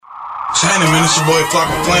Tannie, man, it's your boy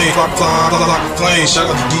Flocka Flame. Shout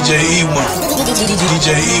out to DJ E1.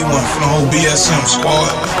 DJ E1 from the whole BSM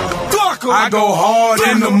squad. I go hard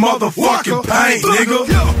in the motherfucking paint, nigga.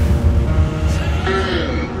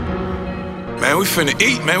 Man, we finna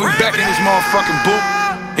eat, man. We back in this motherfucking booth.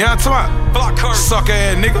 You know what I'm talking about? Suck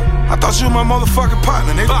ass nigga. I thought you were my motherfucking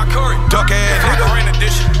partner, nigga. Duck ass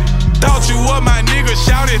nigga. Thought you were my nigga,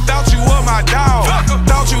 shouted, thought you were my dog.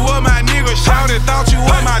 Thought you were my nigga, shouted, thought you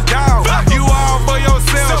were my dog. You all for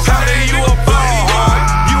yourself, shouted, you a ball.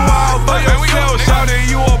 You all for yourself, shouted,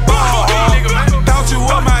 you a ball. Thought you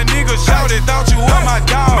were my nigga, shouted, thought you were my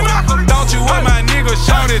dog. Thought you were my nigga,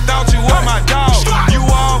 shouted, thought you were my dog. You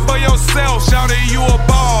all for yourself, shouted, you a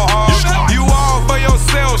ball. You all for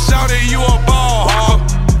yourself, shouted, you a ball.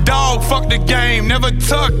 Dog, fuck the game, never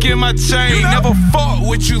tuck in my chain. Never fought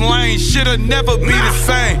with you lame, shit'll never be the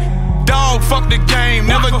same. Dog, fuck the game,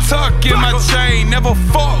 never tuck in my chain. Never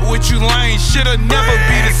fought with you lame, shit'll never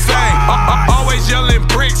be the same. Always yelling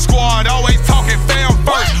brick squad, always talking fam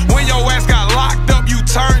first. When your ass got locked up, you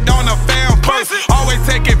turned on a fam first. Always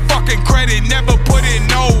taking fucking credit, never put in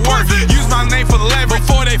no work. Use my name for leverage,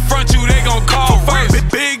 before they front you, they gon' call first.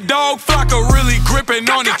 Big dog, Flocka really gripping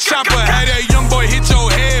on the chopper. Had that young boy hit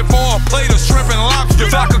your head for a plate of shrimp and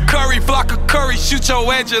lobster. Flocka curry, shoot your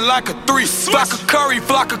edge like a 3. Flocka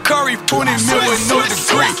curry, 20 mil with no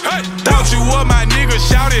degree. Thought you were my nigga,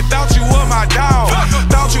 shouted, thought you were my dog.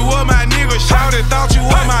 Thought you were my nigga, shouted, thought you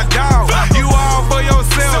were my dog. You all for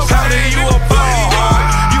yourself, shouted, you a ball.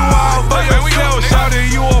 You all for yourself,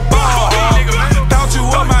 shouted, you a ball. Thought you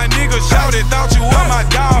were my nigga, shouted, thought you were my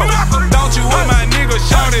dog. Thought you were my nigga,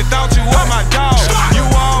 shouted, thought you were my dog. You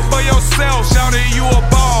all for yourself, shouted, you a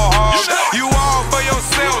ball. You all for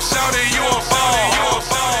yourself, shouted, you a ball.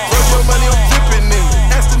 Run your money, I'm dipping in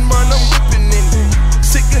it. Aston Martin, I'm whipping in it.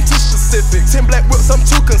 Sick and too specific. 10 black whips, I'm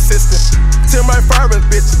too consistent. Tell my firing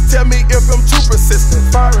bitches, tell me if I'm too persistent.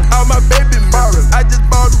 Firing all my baby mirrors. I just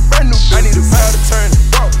bought a brand new bitch. I need a power to turn it.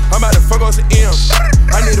 I'm about to fuck on some M.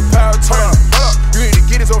 I need a power to turn it. You need to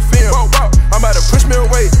get this on film. I'm about to push me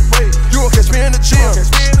away. You won't catch me in the gym.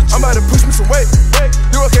 I'm about to push me some weight.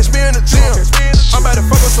 You won't catch me in the gym. I'm about to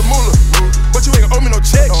fuck on some moolah. But you ain't gon' owe me no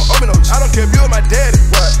check. I don't care if you're my daddy.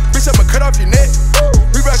 Bitch, I'ma cut off your neck.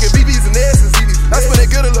 We rockin' BBs and S's. That's when they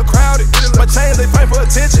get a little crowded. My chains, they fight for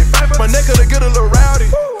attention. My neck, they get a little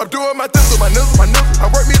rowdy. I'm doing my things with my nizzle.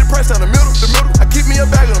 I work me the price down the middle. I keep me a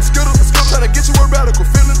bag of them skittles. Tryna get you a radical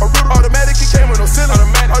feeling. Automatic, it came with no ceiling.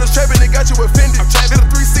 All this trapping, they got you offended. Did a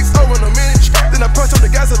 360 in a minute. Then I punch on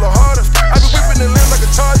the gas a little harder. I been whipping the limb like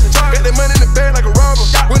a charger. Got that money in the bag like a robber.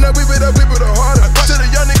 When I whip it harder. To the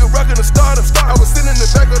young nigga rockin' the starter. I was sitting in the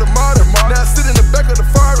back of the Martin. Now I sit in the back of the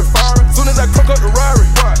Ferrari. Soon as I crunk up the Rari,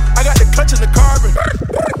 I got the clutch in the carbon.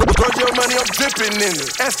 Run your money, I'm dripping in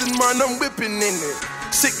it. Aston Martin, I'm whipping in it.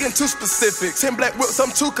 Sick and too specific. 10 black whips,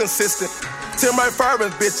 I'm too consistent. Tell my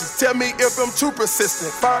firing bitches, tell me if I'm too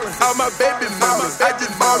persistent. All my baby mamas, I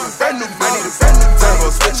just bought a brand new bitch. I need a brand new turbo,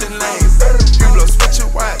 switching lanes. You blow,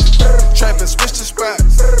 switching watch. Trapping, switch the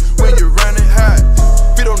spots. When you're running hot,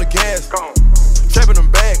 feet on the gas. Trapping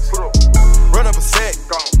them bags. Run up a sack.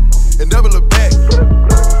 And double it back.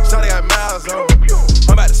 Shawty got miles on me.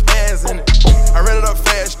 I'm about to spaz in it. I ran it up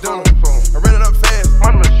fast, dude. I ran it up fast. I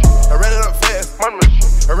ran it up fast.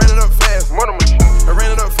 I ran it up fast. I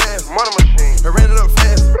ran it up fast. I ran it up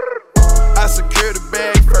fast. I secured the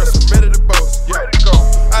bag first, I'm ready to boast. Yeah.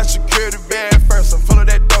 I secured the bag first, I'm full of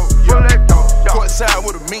that dope. Yeah. Courtside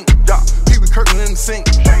with a mink. Pee-wee Kirkland in the sink.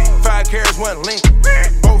 5 carats, 1 link.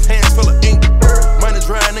 Both hands full of ink. Money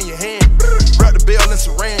drying in your hand. Wrap the bell in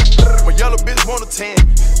saran. My yellow bitch want a tan.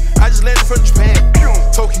 I just landed from Japan.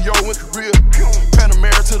 Tokyo and Korea.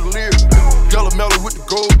 Panamera to the Lear. Yellow mellow with the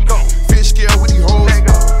gold. Fish scale with these hoes.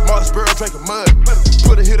 Mossboro drinking mud.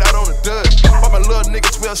 Put a hit out on the dud. Bought my little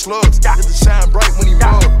nigga 12 slugs. Get the shine bright when he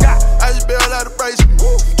mug. I just bailed out of bracelet.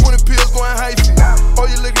 20 pills going hyphy. Oh,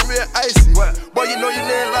 you looking real icy. Boy, you know you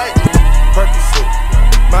didn't like me. Percocet.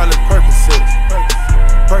 Miley Percocet.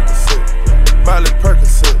 Percocet. Miley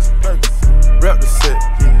Percocet. Rep the set.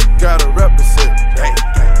 Gotta rep the set.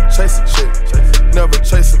 Chase a chick. Never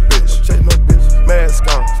chase a bitch. Mask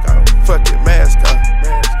on. Fuck it, mask on.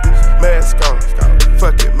 Mask on.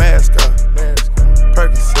 Fuck it, mask on.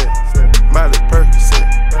 Percocet. Miley Percocet.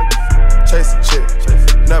 Chase a chick.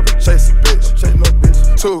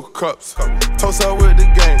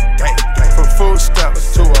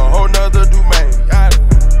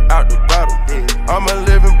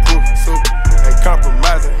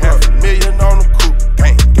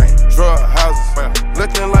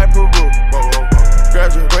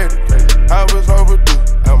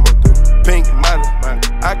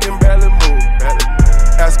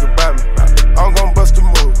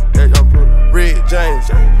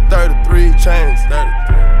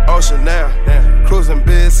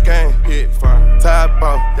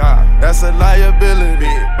 stability.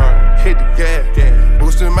 Big firm. Hit the gas.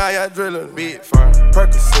 Boosting my adrenaline. Big firm.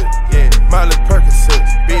 Percocet. Yeah. Miley Percocet.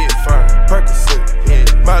 Big firm. Percocet.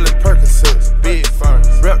 Yeah. Miley Percocet. Big firm.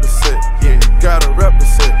 Rep the set. Yeah. Gotta rep the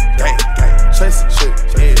set. Gang, gang. Chase a chick.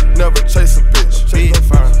 Yeah. Never chase a bitch. Big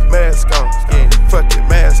firm. Mask on. Yeah. Fuck it.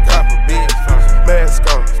 Mask off. Big firm. Mask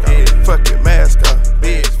on. Yeah. Fuck it. Mask off.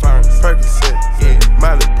 Big firm. Percocet. Yeah.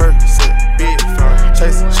 Miley Percocet. Big firm.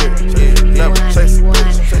 Chase a chick. Yeah. Never chase a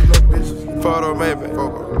bitch. Chase no bitch. Photo maybe.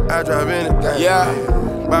 I drive anything. Yeah.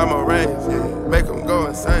 Buy my rings. Yeah. Make them go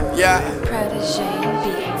insane. Yeah. Protégé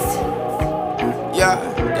beats. Yeah.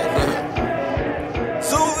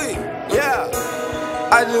 Suvi. Yeah.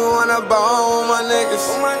 I just wanna ball with my niggas.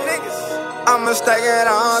 I'ma stack it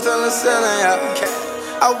on till the ceiling. Yeah.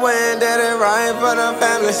 I went and did it right for the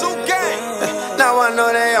family. Now I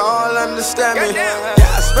know they all understand me. Yeah,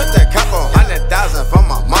 I spent a couple $100,000 for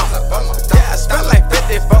my mama. Yeah, I spent like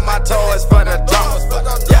 50 for my toys for the drama.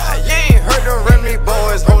 Yeah, you ain't heard the Remy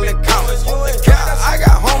boys holding commas. Yeah, I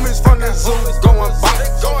got homies from the zoo going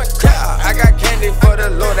bonkers. Yeah, I got candy for the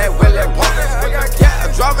Lord that Willie Wonka. Yeah,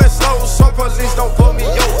 I'm driving slow so police don't pull me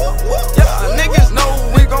over. Yeah, niggas know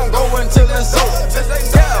we gon' go until it's over.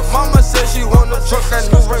 Yeah, mama said she want a truck that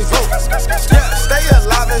new Range Rover. Yeah, stay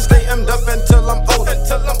alive and stay emmed up until I'm older.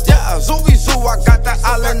 Yeah, Zooey Zoo, I got the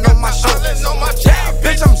island on my shoulders. Yeah,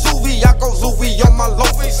 bitch, I'm Zooey, I go Zooey on my low.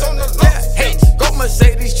 Yeah, hey, go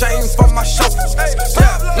Mercedes chains for my shoulders.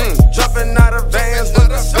 Yeah, jumping out of vans with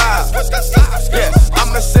the flies. Yeah,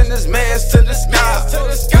 I'ma send this mans to the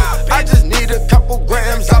sky. I just need a couple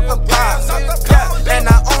grams off the pie. Yeah, and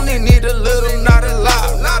I only need a little, not a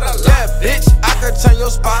lot. Yeah, bitch, I could turn your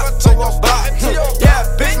spot to a block. Yeah,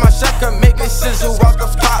 bitch, my shot can make it sizzle off the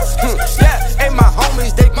pot. Yeah, and my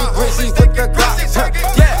homies, they be greasy with the Glock.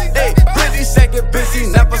 Yeah, they pretty second busy,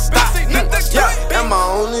 never stop. Yeah, and my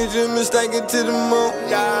only dream is taking to the moon.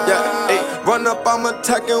 Yeah, hey, run up, I'm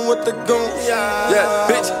attacking with the goons. Yeah,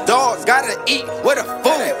 bitch, Dawg gotta eat with a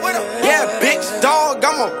fool. Yeah, bitch, Dawg,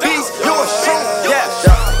 I'm a beast, you a shroom. Yeah,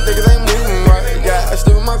 niggas ain't moving right. Yeah, I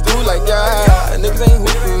still with my crew like yeah. Niggas ain't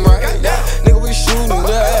hooping right. Yeah, nigga we shooting.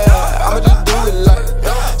 Yeah, I'ma just do it like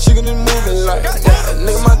she gonna move it like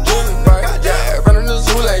nigga my dream right. Yeah, running the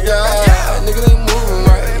zoo like yeah. Niggas ain't moving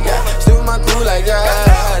right. Yeah, still with my crew like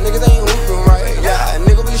yeah. Niggas ain't hooping right. Yeah,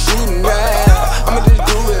 nigga we shooting. Yeah, I'ma just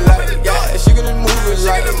do it like yeah. She gonna move it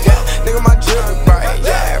like yeah. Nigga my dream right.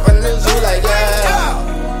 Yeah, running the zoo like yeah.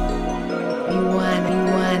 You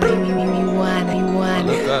want.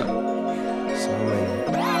 Look up.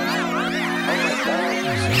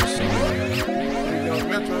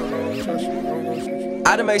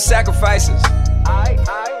 I done made sacrifices.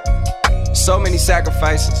 So many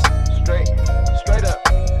sacrifices. Straight up.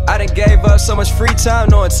 I done gave up so much free time,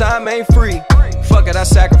 knowing time ain't free. Fuck it, I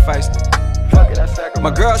sacrificed it.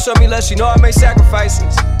 My girl showed me love, she know I make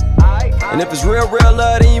sacrifices. And if it's real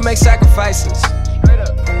love, then you make sacrifices.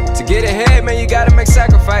 To get ahead, man, you gotta make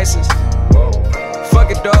sacrifices. Fuck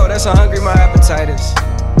it though, that's how hungry my appetite is.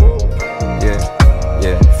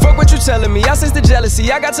 Yeah. Fuck what you telling me, I sense the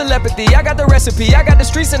jealousy. I got telepathy, I got the recipe. I got the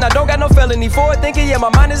streets and I don't got no felony. Forward thinking, yeah, my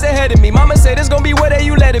mind is ahead of me. Mama said it's gonna be where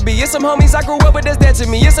you let it be. It's some homies I grew up with that's dead to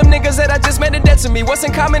me. It's some niggas that I just made a debt to me. What's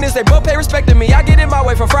in common is they both pay respect to me. I get in my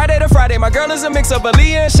way from Friday to Friday. My girl is a mix of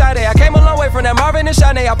Aaliyah and Sade. I came a long way from that Marvin and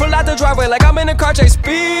Shanae. I pull out the driveway like I'm in a car chase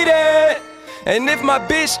speeding. And if my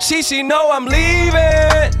bitch cheats, she know I'm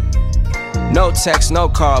leaving. No text, no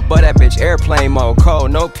call, but that bitch airplane mode.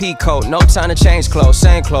 Cold, no P code, no time to change clothes.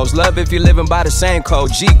 Same clothes, love if you're living by the same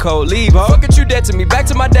code. G code, leave, ho. Fuck it, you dead to me, back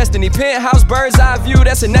to my destiny. Penthouse, bird's eye view,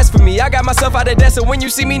 that's a nest for me. I got myself out of debt, so when you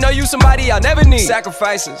see me, know you somebody I'll never need.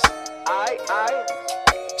 Sacrifices.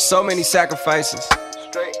 So many sacrifices.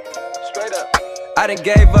 Straight up. I done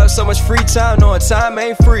gave up so much free time, knowing time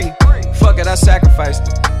ain't free. Fuck it, I sacrificed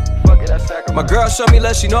it. My girl showed me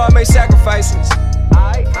love, she know I make sacrifices.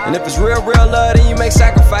 And if it's real love, then you make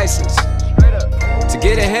sacrifices. To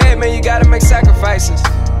get ahead, man, you gotta make sacrifices.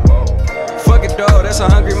 Fuck it though, that's how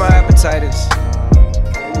hungry my appetite is.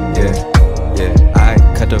 Yeah, I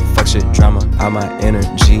cut the fuck shit drama out my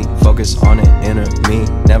energy. Focus on an inner me,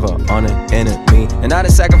 never on an enemy. And I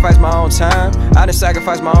done sacrificed my own time, I done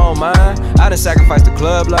sacrificed my own mind. I done sacrificed the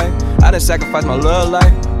club life, I done sacrificed my love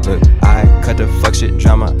life. Look, I cut the fuck shit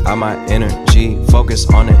drama out my energy. Focus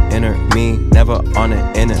on the inner me, never on the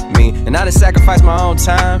enemy. And I done sacrificed my own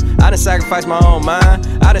time, I done sacrificed my own mind,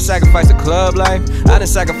 I done sacrificed the club life, I done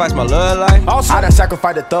sacrificed my love life. I done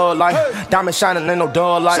sacrificed the thug life, diamond shining, ain't no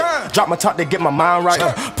dull light. Drop my top to get my mind right,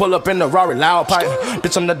 pull up in the Rari loud pipe.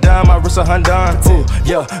 Bitch, I'm the dime, my wrist a Hyundai. Ooh,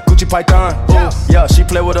 yeah, Gucci Python. Ooh, yeah, she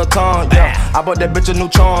play with her tongue. Yeah, I bought that bitch a new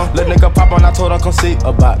charm. Let nigga pop on, I told her come see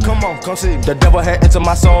about. Come on, come see. The devil had entered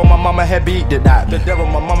my soul, my mama had beat the die. The devil,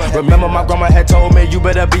 my mama had remember my grandma had told me you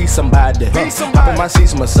better be somebody. Hop in my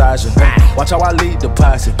seats massaging. Watch how I lead the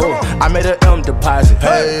posse. I made an M deposit.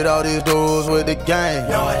 Paid all these dudes with the game.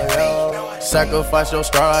 Sacrifice your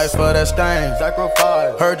strides for that stain.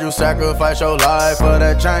 Sacrifice. Heard you sacrifice your life for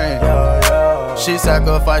that chain. She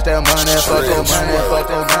sacrificed that money, fuck that money, fuck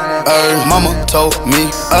that money. Mama told me,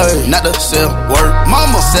 not to sell word.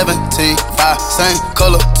 Mama 17, 5, same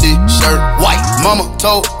color t-shirt, white. Mama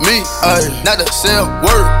told me, not to sell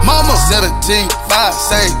word. Mama 17, 5,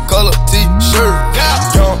 same color t-shirt.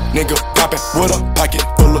 Young nigga poppin' with a pocket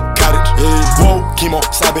full of cottage. Whoa, chemo,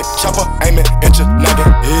 sabit, chopper, aiming at your noggin.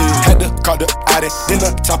 Had to call the addict, then the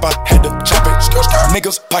top I had to chop it.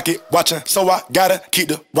 Niggas pocket watchin', so I gotta keep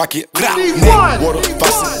the rocket. Neck, water,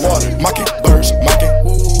 faucet, water, mocking, birds, mocking.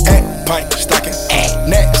 At pint, stocking,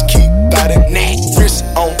 next keep biting. Wrist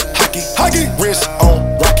on hockey, wrist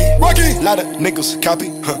on rocky. Lot of niggas copy,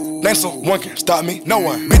 name someone can stop me. No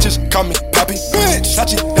one, bitches call me Poppy. Bitch,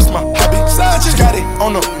 Sachi, that's my hobby. Got it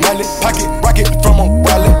on the mallet, pocket rocket from a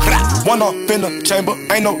wallet. One off in the chamber,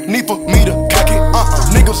 ain't no need for me to cock it.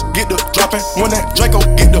 Niggas get the dropping when that Draco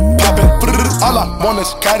get the popping. All I want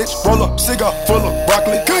is cottage, roll up, cigar full of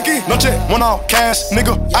broccoli. Cookie, no check, one off cash,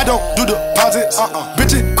 nigga. I don't do deposits.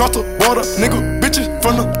 Bitches cross the water, nigga. Bitches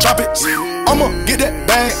from the tropics. I'ma get that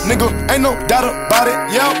bag, nigga. Ain't no doubt about it.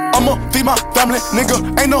 Yeah, I'ma feed my family, nigga.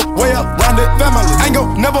 Ain't no way around it. Family, ain't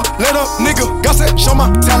gon' never let up, nigga. God said, show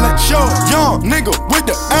my talent, show. Young nigga with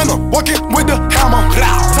the Anna, walking with the hammer.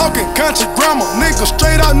 Talking country grammar, nigga.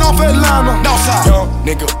 Straight out North Atlanta. Northside. Young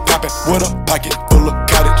nigga poppin' with a pocket full of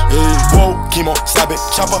cottage. Whoa, chemo, sabit,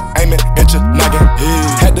 chopper, aiming at your noggin.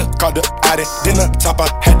 Had to call the addict, then the top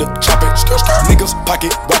I had to chop it. Niggas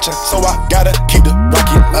pocket watchin', so I gotta keep the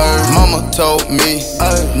rocket. Mama told me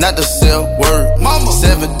not to sell word. Mama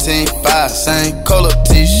 17, 5, same color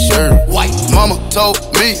t-shirt, white. Mama told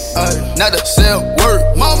me not to sell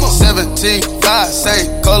word. Mama 17, 5,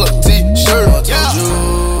 same color t-shirt.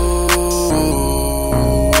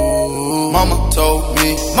 Mama told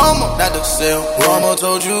me, mama not to sell word. Mama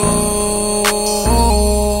told you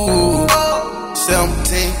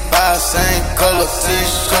 17, 5, same color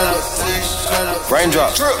t-shirt.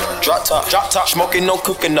 Raindrops, drop top, smoking, no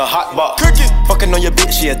cooking, the hot box. Fucking on your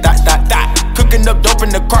bitch, yeah, that. Cooking up dope in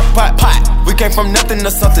the crock pot. We came from nothing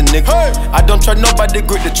to something, nigga. I don't trust nobody,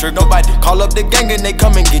 grip the trigger. Nobody call up the gang and they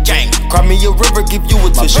come and get gang. Cry me a river, give you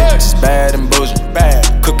a tissue. It's bad and Boujee, bad.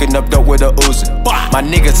 Cooking up dope with a Uzi. My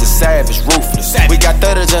niggas is savage, ruthless. We got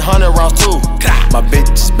 30s and 100 rounds too. My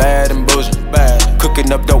bitch is bad and Boujee, bad.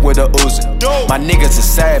 Cooking up dope with a Uzi. My niggas is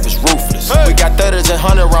savage, ruthless. We got 30s and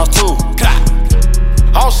 100 rounds too.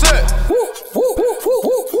 All set.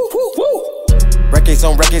 Records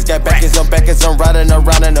on records, got backers on backers, I'm riding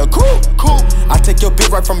around in a coupe. I take your bitch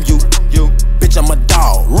right from you. Bitch, I'm a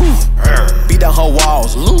dog. Beat down her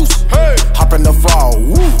walls, loose. Hop in the fall.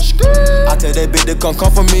 I tell that bitch to come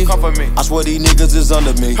for me. I swear these niggas is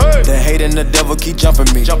under me. The hate and the devil keep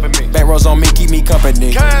jumping me. Back rows on me, keep me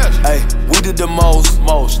company. Hey, we did the most.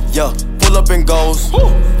 Yeah. Pull up and goes.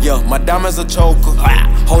 Yeah, my diamonds a choker.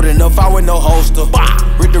 Holding up, I with no holster.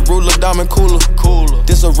 Read the ruler, diamond cooler.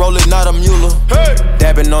 This a roller, not a mule.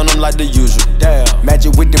 Dabbing on them like the usual.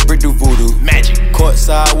 Magic with the brick do voodoo.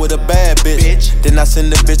 Courtside with a bad bitch. Then I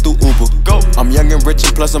send the bitch through Uber. I'm young and rich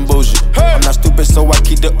and plus I'm bougie. I'm not stupid, so I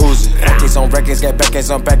keep the Uzi. Records on records, got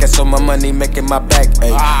backers on backers, so my money making my back.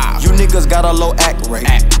 You niggas got a low act rate.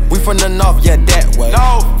 We from the north, yeah, that way.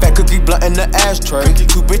 Fat cookie blunt in the ashtray.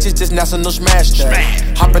 Two bitches just national smash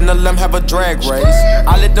that. Hop in the limb, have a drag race.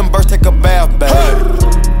 I let them birds take a bath, babe.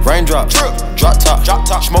 Raindrop, drop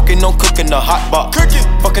top, smoking, no cooking, the hot box.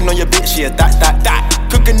 Fucking on your bitch, yeah, that.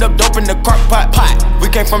 Cooking up dope in the crock pot. We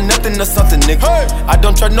came from nothing to something, nigga. I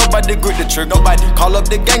don't trust nobody, grip the trigger. Nobody call up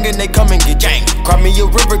the gang and they come and get gang. Cry me a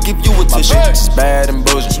river, give you a tissue. My bitch is bad and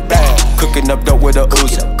Boujee, bad. Cooking up dope with a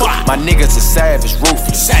Uzi. My niggas is savage,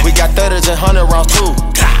 ruthless. We got 30s and 100 rounds too.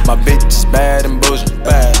 My bitch is bad and Boujee,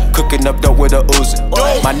 bad. Cooking up dope with a Uzi.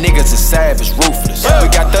 My niggas is savage, ruthless. We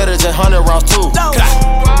got 30s and 100 rounds too.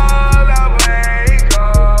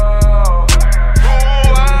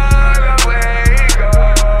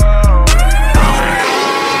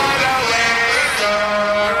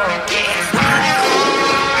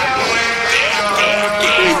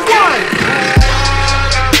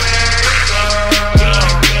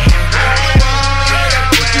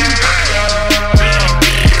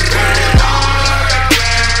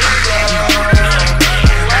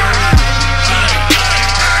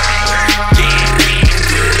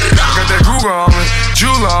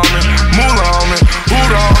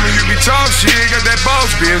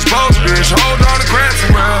 bitch, hold on to grass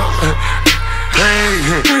around.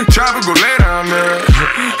 Hey, traffic go lay down there.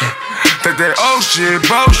 That old shit,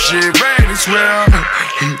 bullshit, ready to swell.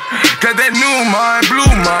 Got that new mind,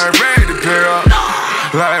 blue mind, ready to pair.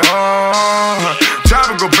 Like, oh,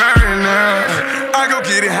 traffic go bury in there. I go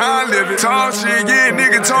get it how I live it. Talk shit, yeah,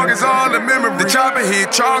 nigga talk is all the memory. The chopper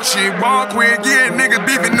hit, talk shit, walk quick, yeah, nigga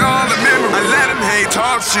beefing all the memory. I let him hate,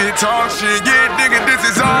 talk shit, yeah, nigga, this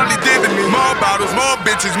is all he did to me. More bottles, more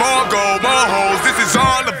bitches, more gold, more hoes, this is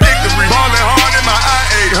all the victory. Ballin' hard in my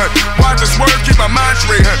I-8, watch the swerve, keep my mind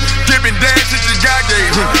straight, Dippin' dance since you got gay,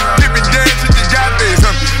 dippin' dance since you got face,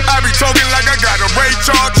 I be talking like I got a Ray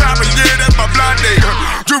Charles chopper, yeah, that's my blind day,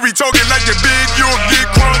 You be talking like you're big, you'll get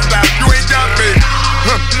crumbs out, you ain't got face.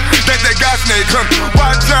 That's that gas snake,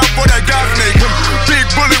 watch out for that gas snake, Big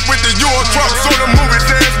bullet with the Euro truck, so the move his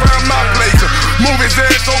ass round my place, Move his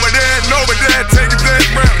ass over there and over there, take his ass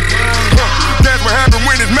round. That's what happened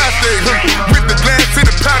when it's my stage, Rip the glass to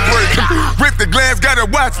the pop break, Rip the glass, gotta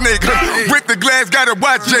watch snake, Rip the glass, gotta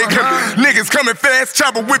watch Jake, Niggas coming fast,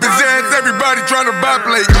 chopper whip his ass, everybody trying to buy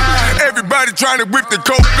plate, Everybody trying to whip the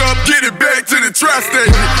coke up, get it back to the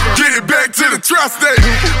tri-state, Get it back to the tri-state,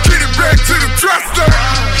 Get it back to the tri-state.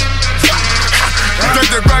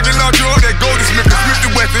 Take that rocket launcher or that golden Smith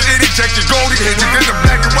the West and it inject your golden hinges. Then the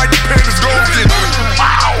black and white, the pandas gold get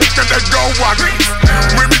wow, got that gold walker.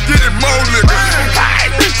 Women getting more liquor.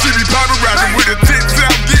 She be paparazzi with her tits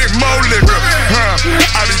out, getting more liquor.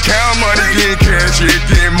 I be counting money, getting cash, yeah,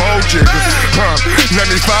 getting more jiggers. Let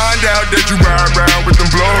me find out that you ride around with them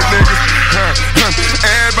blow niggas.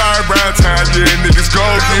 Everybody around town, yeah, niggas go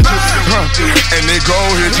get you. And they go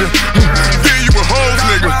hit you. Then you a hoes,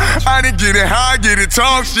 nigga. I didn't get it, how I get it,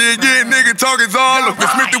 talk shit, yeah, nigga talk is all of it.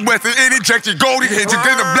 Smith & Wesson, it inject your goldie hit you.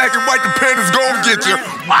 Then the black and white, the pandas gon' get you.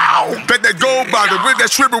 Wow, bet that gold bottle with that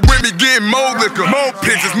stripper with me, getting more liquor, more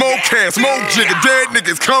pictures, more cash, more jigger. Dead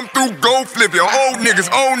niggas come through, go flip you. Old niggas,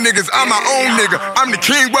 I'm my own nigga. I'm the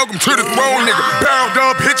king, welcome to the throne, nigga. Barreled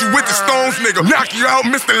up, hit you with the stones, nigga. Knock you out,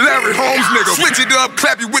 Mr. Larry Holmes, nigga. Switch it up,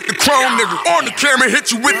 clap you with the chrome, nigga. On the camera,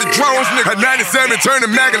 hit you with the drones, nigga. 97, turn to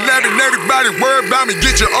Mag 11, everybody word about me,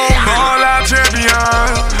 get your own, nigga. Fall out champion,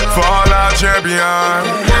 fall out champion,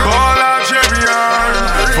 fall out champion,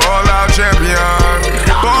 fall out champion,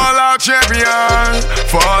 fall out champion,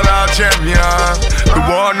 fall out champion. The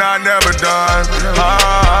war not never done.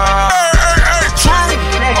 Hey, true.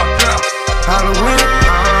 Oh my God. Halloween.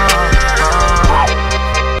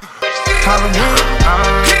 Halloween.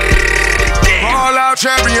 Fall out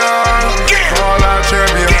champion, fall out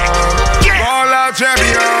champion, fall out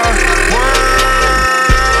champion.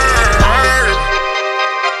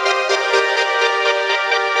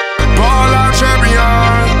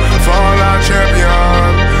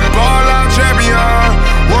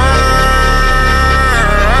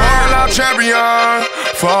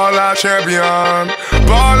 Fall out champion,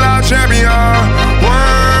 ball out champion,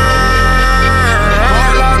 fall out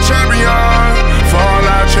champion, fall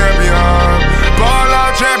out champion, ball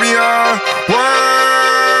out champion,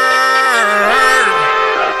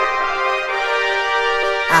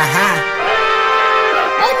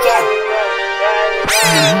 Okay.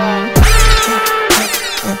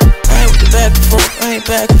 I ain't with the back and forth, I ain't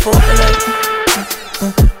back and forth, like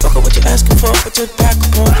fuck up what you asking for, but you're back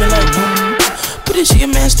and forth, like but is your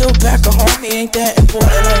man still back at home? He ain't that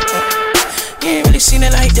important like that. You ain't really seen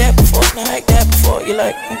it like that before, not like that before. You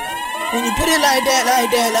like when you put it like that,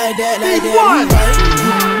 like that, like that, like that. Right?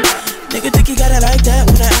 Nigga think you got it like that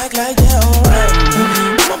when I act like that. Alright.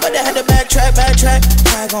 I'm about to have to backtrack.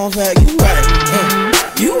 I gon' fact.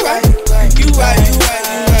 You right.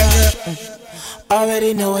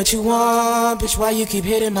 Already know what you want, bitch, why you keep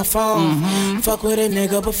hitting my phone? Fuck with a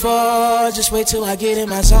nigga before, just wait till I get in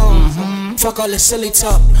my zone. Fuck all this silly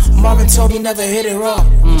talk, Marvin told me never hit it raw.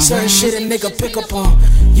 Certain shit a nigga pick up on,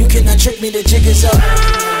 you cannot trick me, the jig is up.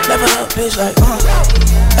 Never up, bitch, like,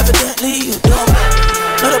 evidently you don't.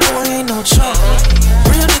 No, the boy ain't no chump,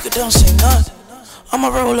 real nigga don't say nothing. I'ma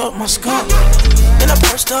roll up my skunk, then I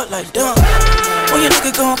burst up like dumb. When your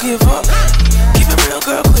nigga gon' give up, keep it real,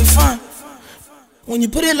 girl, quick fun. When you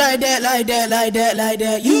put it like that,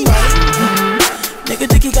 you right. Nigga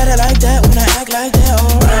think you got it like that when I act like that,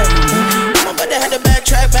 alright. I'm about to have to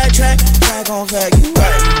backtrack. I gon' fact, you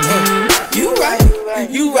right.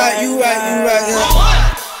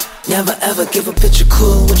 Never ever give a bitch a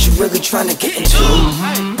clue what you really tryna get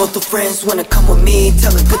into. Both the friends wanna come with me,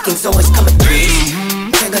 telling good things always coming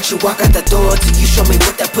through. Can't let you walk out that door till you show me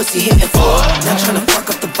what that pussy hitting for. Not tryna fuck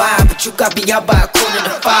up the vibe, but you got me out by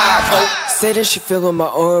 4:45, ho. Say that she feelin' my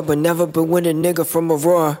aura, but never been with a nigga from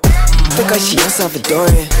Aurora. Think like she El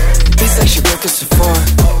Salvadorian. It's like she working so far.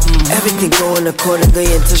 Everything going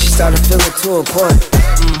accordingly until she started feeling too important.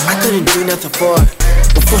 I couldn't do nothing for her.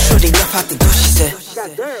 Before shorty left out the door, she said,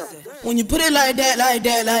 when you put it like that, like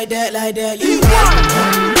that, like that, like that, you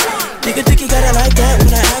right. Nigga think you got it like that,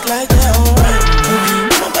 when I act like that, alright.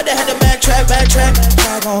 I'm about to have to backtrack,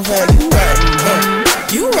 try gon' fact, you right.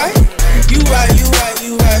 You right, you right, you right,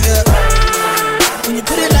 you right, yeah. When you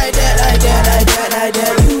put it like that, like that, like that, like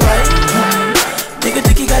that, you right. Nigga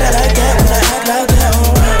think you got it like that, when I act like that,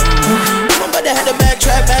 alright. I'm about to have to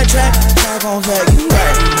backtrack, try gon' fact, you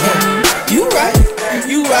right. You right,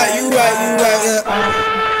 you right, you right, you right, yeah.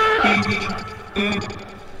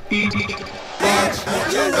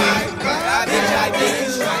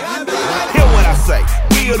 Hear what I say.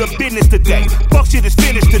 We are the business today. Fuck shit is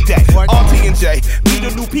finished today. RT&J, we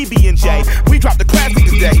the new PB&J. We dropped the classic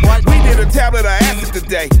today. We did a tablet of acid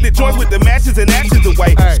today. Lit joints with the matches and actions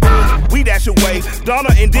away. We dash away.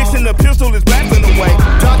 Donna and Dixon, the pistol is blasting away.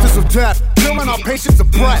 Doctors of death, killing our patients of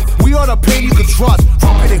breath. We are the pain you can trust.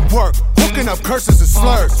 Trumpet it work. Hooking up curses and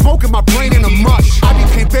slurs. Smoking my brain in a mush. I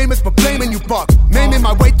became famous for blaming you bucks. Maiming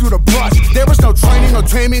my way through the brush. There was no training or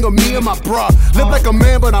taming of me and my bruh. Live like a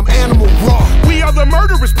man, but I'm animal raw. We are the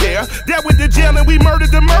murderers pair. That with the jail and we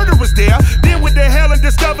murdered the murderers there. Then with the hell and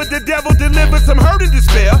discovered the devil delivered some hurt and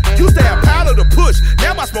despair. Used to have powder to push.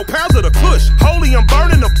 Now I smoke pounds of the kush. Holy, I'm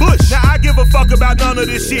burning the bush. Now I give a fuck about none of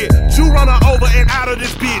this shit. You run her over and out of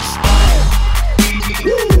this bitch.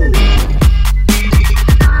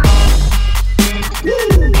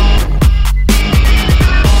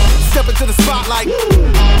 Step into the spotlight.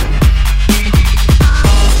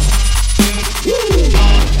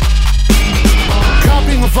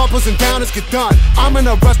 Copying with uppers and downers get done. I'm in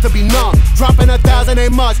a rush to be numb. Dropping 1,000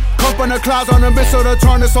 ain't much. Come from the clouds on a missile to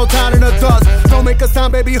turn this whole town into dust. Don't make a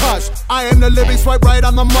sound, baby, hush. I am the living swipe right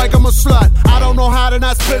on the mic, I'm a slut. I don't know how to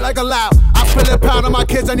not spit like a loud. I spill it pound on my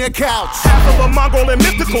kids on your couch. Half of a Mongol and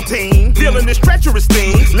mythical team, dealing this treacherous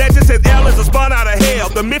thing. Legend says L is a spawn out of hell.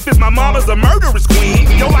 The myth is my mama's a murderous queen.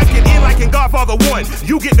 Yo, I get in like in Godfather 1.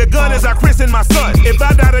 You get the gun as I christen my son. If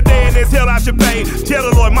I die today in this hell, I should pay. Tell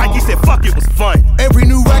the Lord Mikey said, fuck, it was fun. Every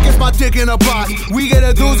new record's my dick in a box. We get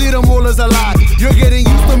a doozy, the moolah's a lot. You're getting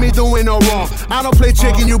used to me doing no wrong. I don't play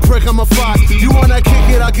chicken, you prick, I'm a fox. You wanna kick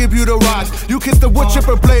it, I'll give you the rocks. You kiss the wood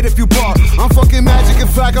chipper blade if you bark. I'm fucking magic, in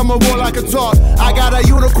fact, I'm a war like a talk. I got a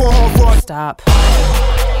unicorn horn for it. Stop.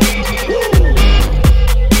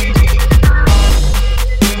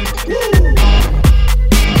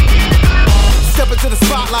 Step into the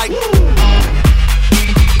spotlight.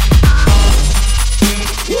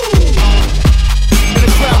 And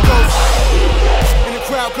the crowd goes. And the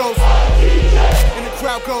crowd goes. And the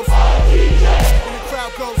crowd goes. And the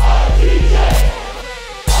crowd goes.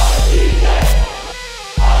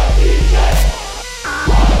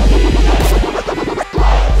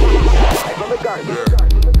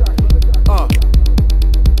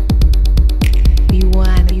 You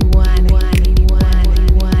want, you want, you want, you want, you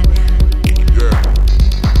want. Yeah.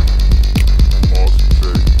 I'm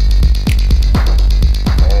awesome,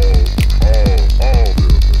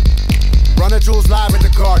 Run the jewels live in the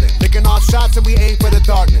garden. Licking off shots and we aim for the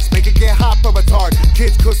darkness. Make it get hot for retarded.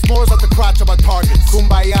 Kids cook s'mores off the crotch of our targets.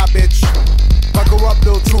 Kumbaya, bitch. Buckle up,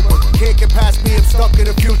 little trooper. Can't get past me, I'm stuck in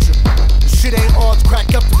the future. Shit ain't all it's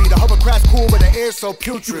cracked up to be. The hovercraft's cool, but the air's so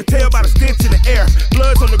putrid. You can tell by the stench in the air.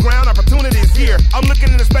 Blood's on the ground, opportunity is here. I'm looking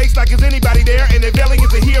into space like is anybody there? And if aliens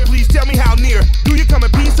are here, please tell me how near. Do you come in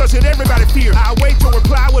peace or should everybody fear? I await your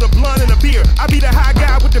reply with a blunt and a beer. I be the high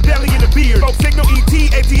guy with the belly and the beard. Folks signal ET,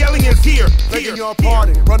 aliens here. Making your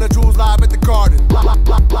party. Run the jewels live at the garden. Live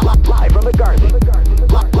from the garden.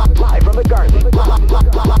 Live from the garden.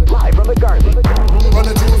 Live from the garden. Run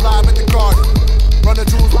the jewels live at the garden. Run the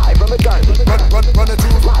jewels live from the garden. Run the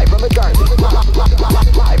jewels live from the garden.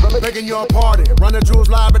 Live from the making your party. Run the jewels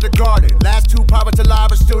live at the garden. Last two pilots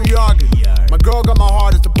alive are still yarging. My girl got my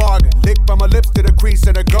heart, it's a bargain. Lick from my lips to the crease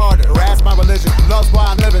in the garden. Harass my religion, love's why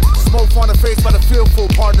I'm living. Smoke on the face by the feel-full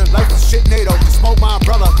partner. Life is shit NATO, smoke my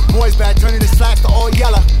umbrella. Boys back turning the slacks to all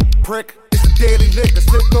yellow. Prick, it's a daily lick. The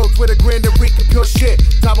slip throats with a grin and reek of pure shit.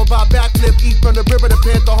 Top about backflip, eat from the river, the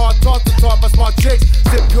panther heart toss to talk by smart chicks.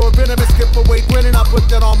 Sip pure venom and skip away grinning. I put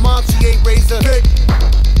that on mom, she ain't raised a hick.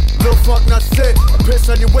 Little fuck not sick. Piss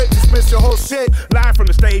on your whip, dismiss your whole shit. Live from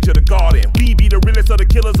the stage of the garden. We be the realest of the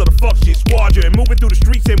killers of the fuck shit squadron. Moving through the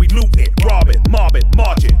streets and we looting, robbing, mobbing,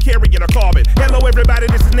 marching, carrying a carbon. Hello everybody,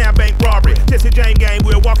 this is now bank robbery. Jesse Jane gang,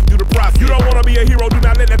 we're walking through the process. You don't wanna be a hero, do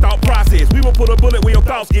not let that thought process. We will put a bullet where your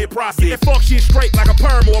thought sauce get processed. And fuck shit straight like a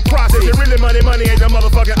perm or a process. And really money ain't the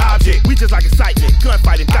motherfucking object. We just like excitement,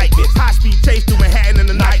 gunfight indictments, high speed chase through Manhattan in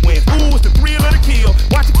the night winds. Ooh, it's the thrill of the kill.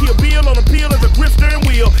 Watch it kill Bill on the peel as a grip steering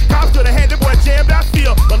wheel. Cops could have had that boy jammed, I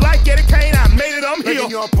feel. But like Eddie Kane, I made it, I'm here.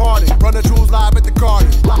 Your party, run the jewels live at the garden.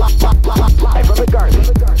 Live from the garden.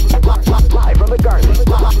 Live from the garden.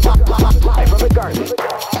 Live from the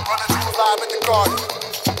garden.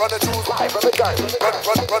 Run the jewels live at the garden. Run the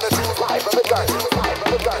jewels live from the garden. Run the jewels live from the garden.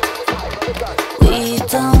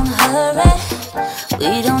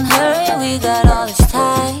 We don't hurry, we got all this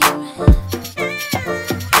time.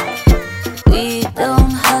 We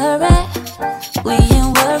don't hurry, we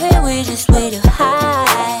ain't worried, we just way too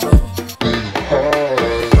high.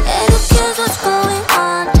 And who cares what's going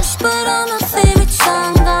on? Just put on my favorite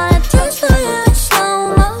song, gonna dance for you in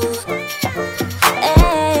slow-mo.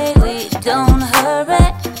 Hey, we don't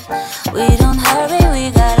hurry, we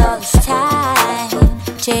got all this time.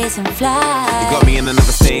 Chasing flies. You got me in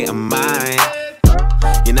another state of mind.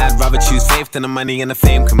 You know I'd rather choose faith than the money and the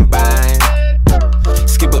fame combined.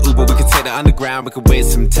 Skip a Uber, we could take the underground, we could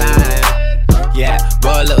waste some time. Yeah,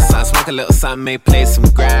 roll a little something, smoke a little something, may play some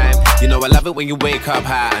grime. You know I love it when you wake up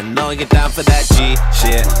high. I know you're down for that G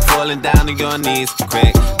shit. Falling down on your knees,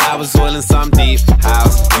 quick. I was all in some deep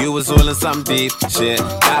house, you was all in some deep shit.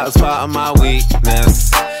 That was part of my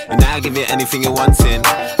weakness. And now I'll give you anything you're wanting.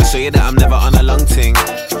 I'll show you that I'm never on a long ting.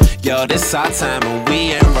 Yo, this our time and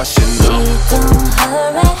we ain't rushing, no.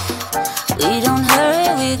 We don't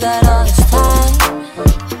hurry, we got all this time.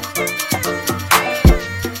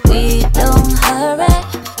 We don't hurry,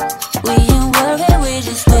 we ain't worried, we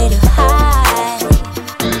just way too high.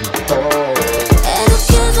 And who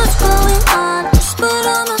cares what's going on? Just put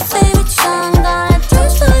on my favorite song, gonna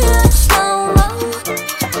dance for you in slow-mo.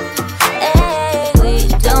 Hey, we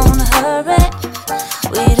don't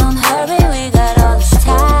hurry, we got all this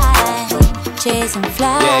time. Chasing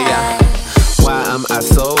flies. Yeah. Why am I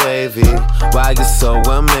so wavy? Why you so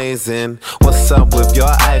amazing? What's up with your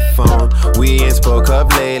iPhone? We ain't spoke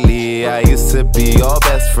up lately. I used to be your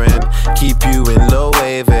best friend, keep you in low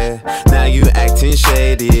wavy. Now you acting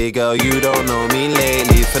shady, girl, you don't know me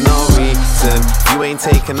lately for no reason. You ain't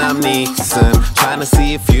taking amnesia. Trying to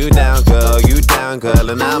see if you down, girl,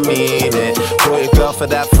 and I mean it. Put your girl for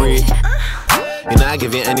that free. You know I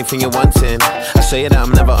give you anything you're wanting. I show you that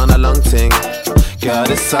I'm never on a long ting. Girl,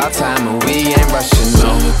 this our time and we ain't rushing,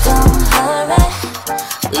 no.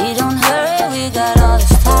 We don't hurry, we got all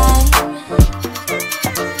this time.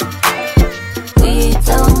 We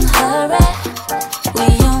don't hurry, we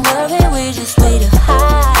ain't worried, we just way too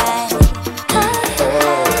high.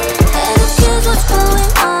 And who cares what's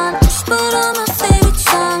going on? Just put on my favorite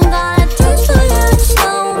song, gonna dance for you in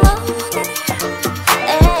slow-mo.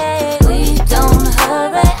 Hey, we don't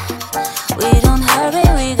hurry,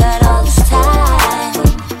 we got all this time.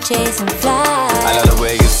 Chasing flies. I love the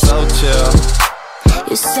way you're so chill.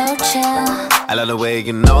 You're so chill. I love the way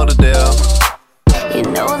you know the deal. You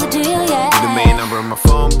know the deal, yeah. You're the main number of my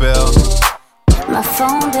phone bill. My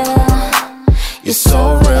phone bill. You're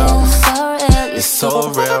so real. You're so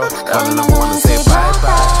real. Calling, I wanna say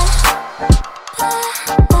bye-bye.